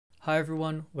Hi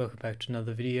everyone, welcome back to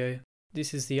another video.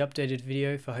 This is the updated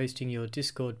video for hosting your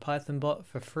Discord Python bot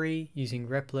for free using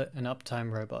Replit and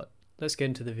Uptimerobot. Let's get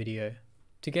into the video.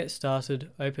 To get started,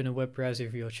 open a web browser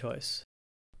of your choice.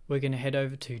 We're going to head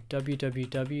over to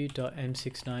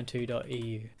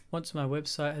www.m692.eu. Once my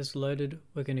website has loaded,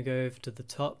 we're going to go over to the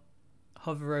top,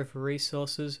 hover over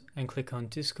resources and click on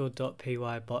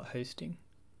discord.py bot hosting.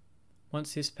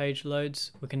 Once this page loads,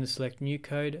 we're going to select new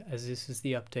code as this is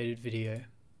the updated video.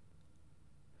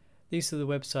 These are the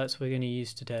websites we're going to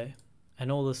use today,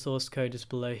 and all the source code is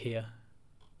below here.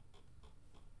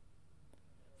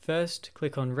 First,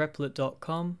 click on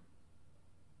Replit.com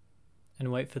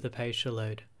and wait for the page to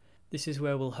load. This is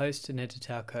where we'll host and edit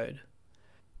our code.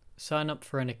 Sign up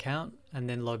for an account and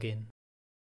then log in.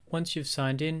 Once you've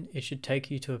signed in, it should take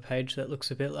you to a page that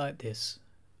looks a bit like this.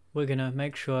 We're going to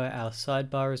make sure our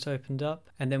sidebar is opened up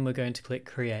and then we're going to click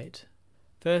Create.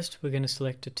 First, we're going to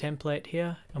select a template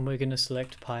here and we're going to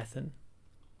select Python.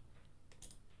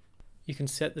 You can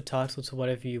set the title to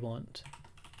whatever you want.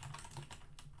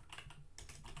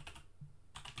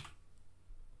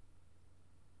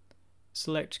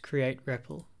 Select Create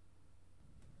REPL.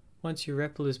 Once your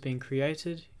REPL has been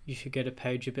created, you should get a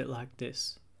page a bit like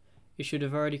this. It should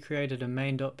have already created a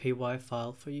main.py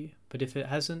file for you, but if it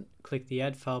hasn't, click the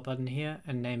Add File button here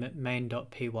and name it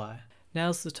main.py.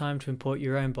 Now's the time to import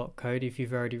your own bot code if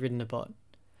you've already written a bot.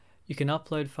 You can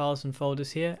upload files and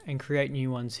folders here and create new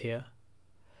ones here.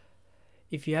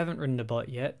 If you haven't written a bot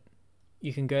yet,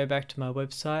 you can go back to my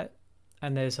website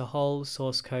and there's a whole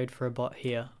source code for a bot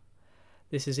here.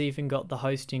 This has even got the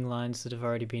hosting lines that have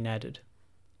already been added.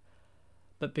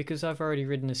 But because I've already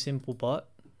written a simple bot,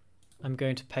 I'm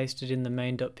going to paste it in the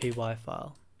main.py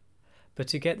file. But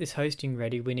to get this hosting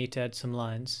ready, we need to add some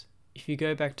lines. If you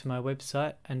go back to my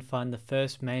website and find the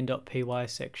first main.py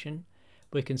section,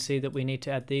 we can see that we need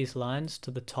to add these lines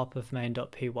to the top of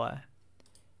main.py.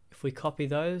 If we copy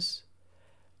those,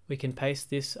 we can paste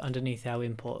this underneath our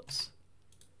imports.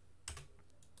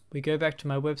 We go back to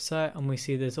my website and we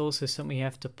see there's also something you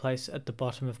have to place at the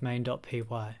bottom of main.py.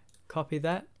 Copy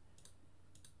that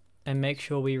and make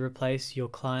sure we replace your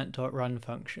client.run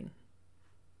function.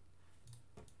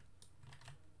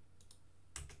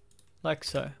 Like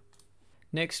so.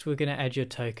 Next, we're going to add your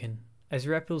token. As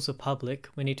REPLs are public,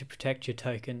 we need to protect your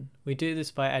token. We do this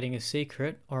by adding a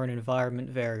secret or an environment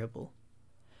variable.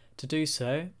 To do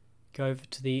so, go over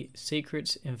to the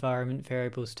Secrets Environment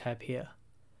Variables tab here.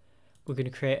 We're going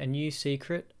to create a new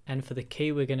secret, and for the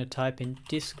key we're going to type in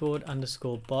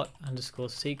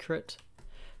discord_bot_secret,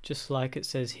 just like it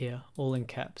says here, all in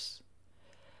caps.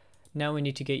 Now we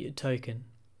need to get your token.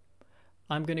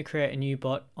 I'm going to create a new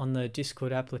bot on the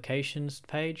Discord applications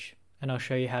page, and I'll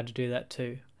show you how to do that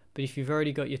too. But if you've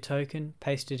already got your token,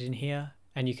 paste it in here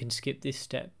and you can skip this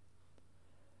step.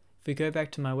 If we go back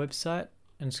to my website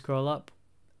and scroll up,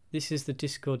 this is the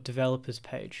Discord developers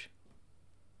page.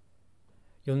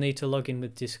 You'll need to log in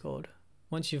with Discord.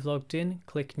 Once you've logged in,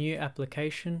 click New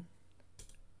Application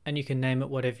and you can name it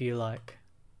whatever you like.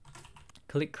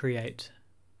 Click Create.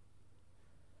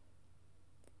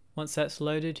 Once that's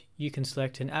loaded, you can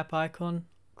select an app icon,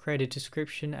 create a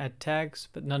description, add tags,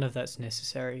 but none of that's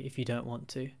necessary if you don't want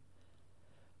to.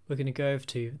 We're going to go over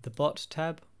to the Bot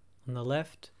tab on the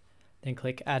left, then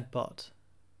click Add Bot.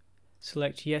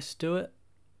 Select Yes, do it,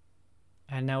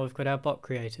 and now we've got our bot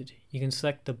created. You can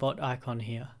select the bot icon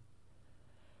here.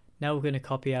 Now we're going to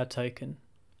copy our token.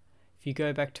 If you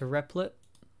go back to Replit,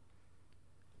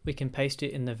 we can paste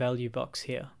it in the value box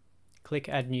here. Click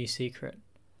Add New Secret.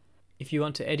 If you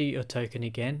want to edit your token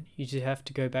again, you just have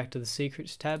to go back to the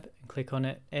Secrets tab and click on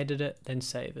it, edit it, then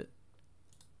save it.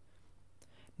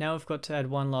 Now we've got to add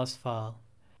one last file.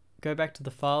 Go back to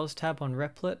the Files tab on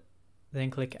Replit,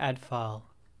 then click Add File.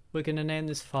 We're going to name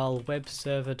this file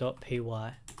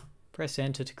webserver.py. Press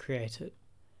Enter to create it.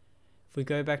 If we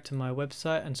go back to my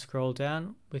website and scroll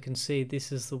down, we can see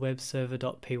this is the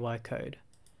webserver.py code.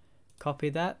 Copy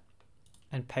that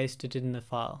and paste it in the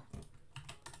file.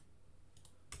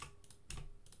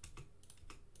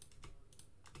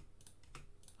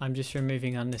 I'm just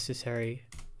removing unnecessary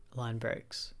line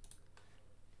breaks.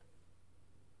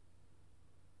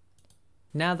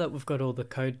 Now that we've got all the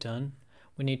code done,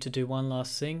 we need to do one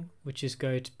last thing, which is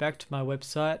go back to my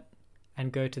website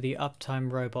and go to the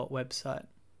Uptimerobot website.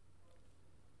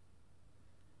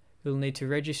 You'll need to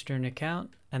register an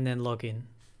account and then log in.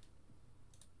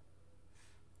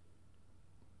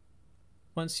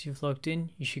 Once you've logged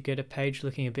in, you should get a page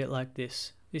looking a bit like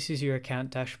this. This is your account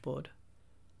dashboard.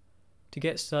 To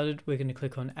get started, we're going to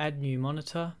click on Add New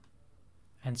Monitor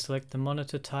and select the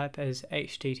monitor type as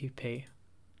HTTP.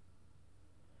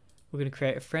 We're going to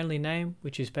create a friendly name,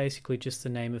 which is basically just the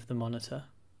name of the monitor.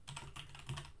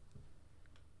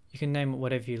 You can name it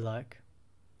whatever you like.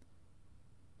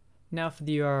 Now for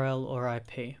the URL or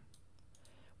IP.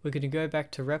 We're going to go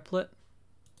back to Repl.it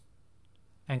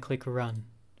and click Run.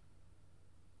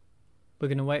 We're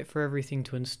going to wait for everything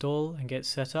to install and get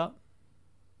set up.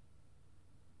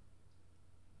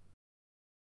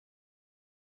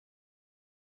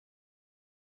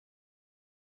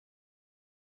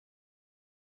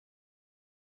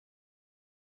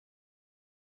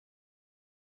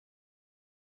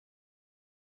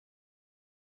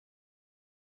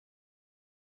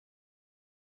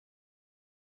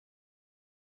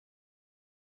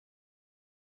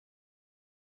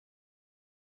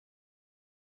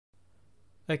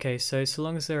 Okay, so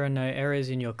long as there are no errors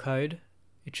in your code,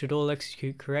 it should all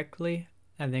execute correctly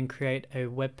and then create a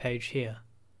web page here.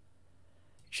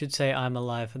 It should say I'm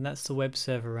alive, and that's the web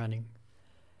server running.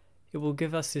 It will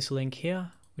give us this link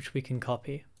here, which we can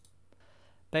copy.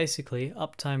 Basically,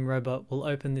 Uptimerobot will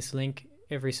open this link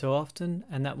every so often,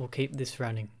 and that will keep this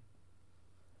running.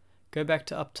 Go back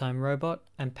to Uptimerobot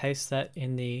and paste that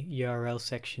in the URL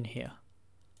section here.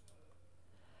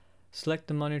 Select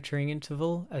the monitoring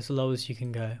interval as low as you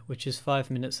can go, which is 5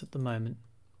 minutes at the moment.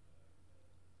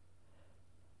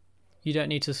 You don't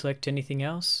need to select anything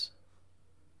else.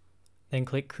 Then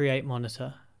click Create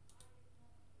Monitor.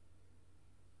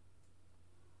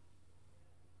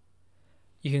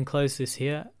 You can close this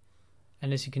here,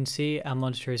 and as you can see, our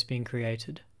monitor is being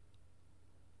created.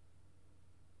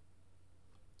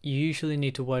 You usually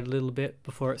need to wait a little bit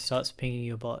before it starts pinging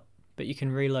your bot, but you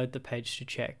can reload the page to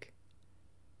check.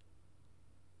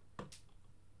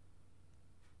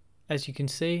 As you can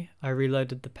see, I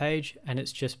reloaded the page and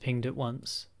it's just pinged it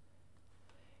once.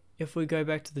 If we go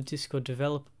back to the Discord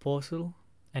developer portal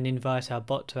and invite our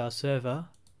bot to our server,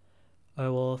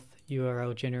 OAuth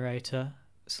URL generator,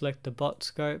 select the bot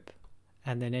scope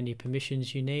and then any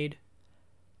permissions you need.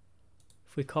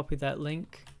 If we copy that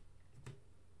link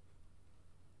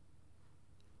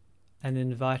and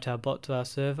then invite our bot to our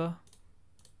server,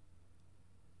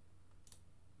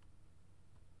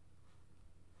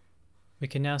 we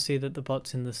can now see that the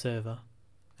bot's in the server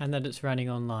and that it's running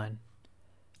online.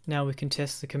 Now we can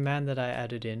test the command that I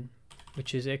added in,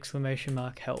 which is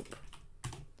 !help.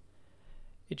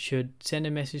 It should send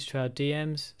a message to our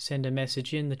DMs, send a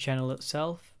message in the channel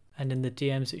itself, and in the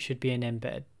DMs it should be an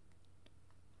embed.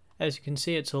 As you can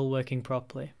see, it's all working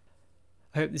properly.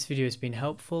 I hope this video has been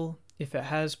helpful. If it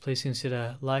has, please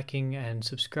consider liking and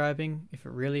subscribing if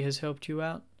it really has helped you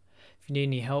out. If you need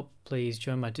any help, please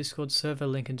join my Discord server,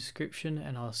 link in description,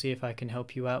 and I'll see if I can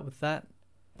help you out with that.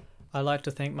 I'd like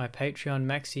to thank my Patreon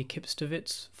Maxi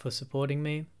Kipstovitz for supporting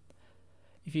me.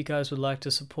 If you guys would like to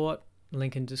support,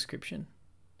 link in description.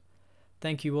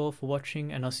 Thank you all for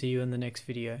watching, and I'll see you in the next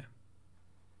video.